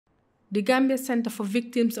The Gambia Center for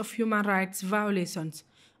Victims of Human Rights Violations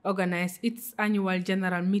organized its annual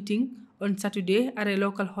general meeting on Saturday at a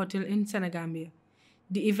local hotel in Senegambia.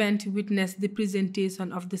 The event witnessed the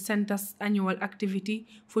presentation of the center's annual activity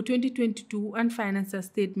for 2022 and financial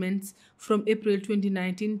statements from April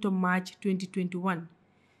 2019 to March 2021.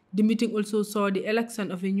 The meeting also saw the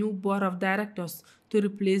election of a new board of directors to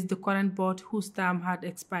replace the current board whose term had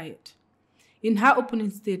expired. In her opening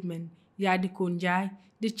statement, Yadiko Njai,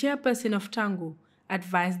 the chairperson of Tango,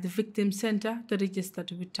 advised the Victim Center to register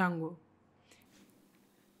with Tango.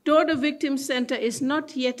 Though the Victim Center is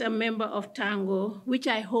not yet a member of Tango, which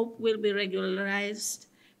I hope will be regularized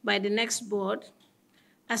by the next board,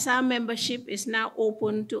 as our membership is now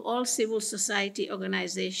open to all civil society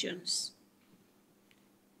organizations.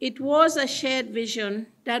 It was a shared vision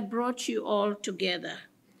that brought you all together.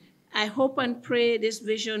 I hope and pray this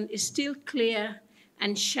vision is still clear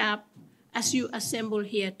and sharp as you assemble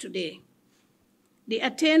here today. The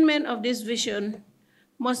attainment of this vision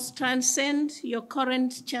must transcend your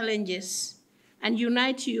current challenges and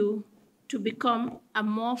unite you to become a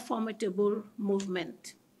more formidable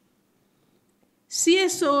movement.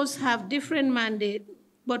 CSOs have different mandates,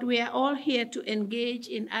 but we are all here to engage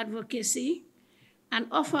in advocacy and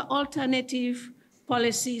offer alternative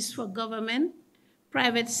policies for government,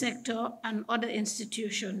 private sector, and other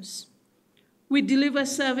institutions. We deliver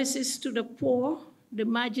services to the poor, the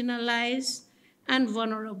marginalized, and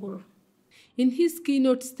vulnerable. In his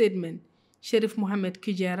keynote statement, Sheriff Mohamed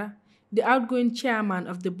Kijera, the outgoing chairman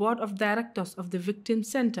of the board of directors of the Victim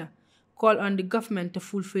Center, called on the government to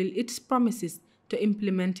fulfill its promises to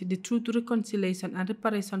implement the Truth, Reconciliation and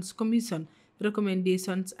Reparations Commission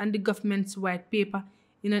recommendations and the government's white paper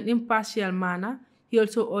in an impartial manner. He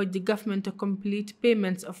also urged the government to complete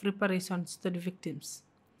payments of reparations to the victims.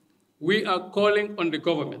 We are calling on the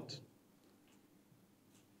government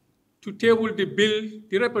to table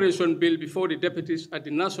the reparation bill before the deputies at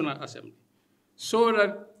the National Assembly so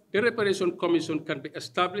that the Reparation Commission can be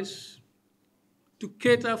established to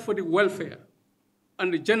cater for the welfare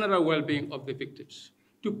and the general well-being of the victims,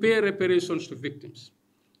 to pay reparations to victims.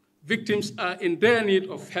 Victims are in dire need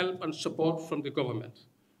of help and support from the government.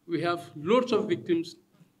 We have lots of victims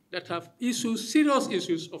that have serious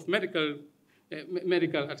issues of medical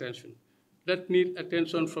attention that need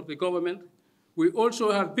attention from the government. We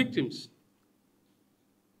also have victims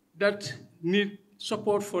that need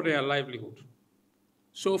support for their livelihood.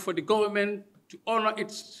 So for the government to honor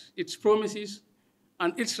its promises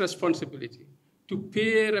and its responsibility to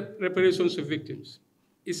pay reparations to victims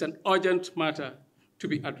is an urgent matter to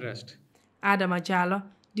be addressed. Adama Jallo,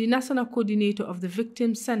 the national coordinator of the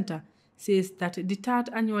Victim Center, says that the third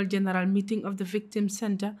annual general meeting of the Victim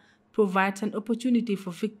Center provides an opportunity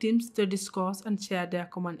for victims to discuss and share their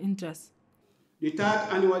common interests. The third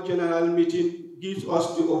annual general meeting gives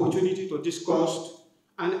us the opportunity to discuss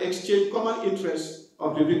and exchange common interests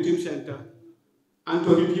of the Victim Center and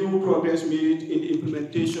to review progress made in the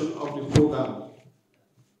implementation of the program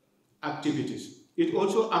activities. It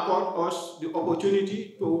also affords us the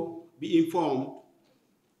opportunity to be informed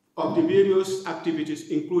of the various activities,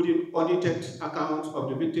 including audited accounts of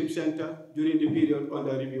the Victim Center during the period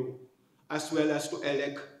under review, as well as to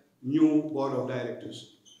elect new board of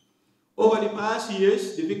directors. Over the past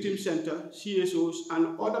years, the Victim Center, CSOs,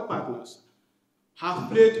 and other partners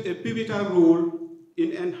have played a pivotal role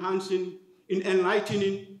in enlightening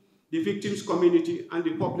the victims' community and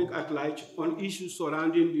the public at large on issues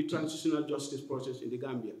surrounding the transitional justice process in the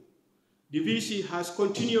Gambia. The VC has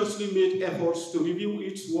continuously made efforts to review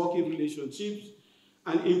its working relationships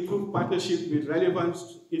and improve partnership with relevant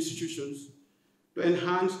institutions to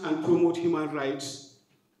enhance and promote human rights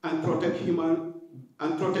and protect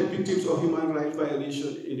victims of human rights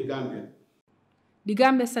violations in the Gambia. The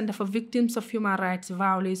Gambia Center for Victims of Human Rights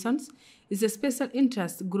Violations is a special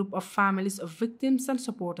interest group of families of victims and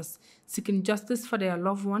supporters seeking justice for their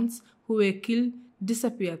loved ones who were killed,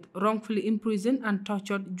 disappeared, wrongfully imprisoned, and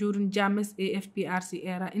tortured during Jammeh's AFPRC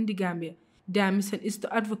era in the Gambia. Their mission is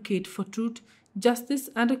to advocate for truth, justice,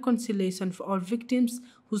 and reconciliation for all victims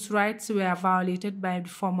whose rights were violated by the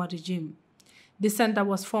former regime. The center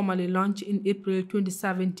was formally launched in April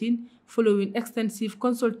 2017 following extensive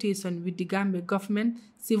consultation with the Gambia government,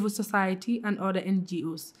 civil society, and other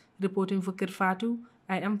NGOs. Reporting for Kerr, Fatou,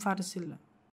 I am Fatou.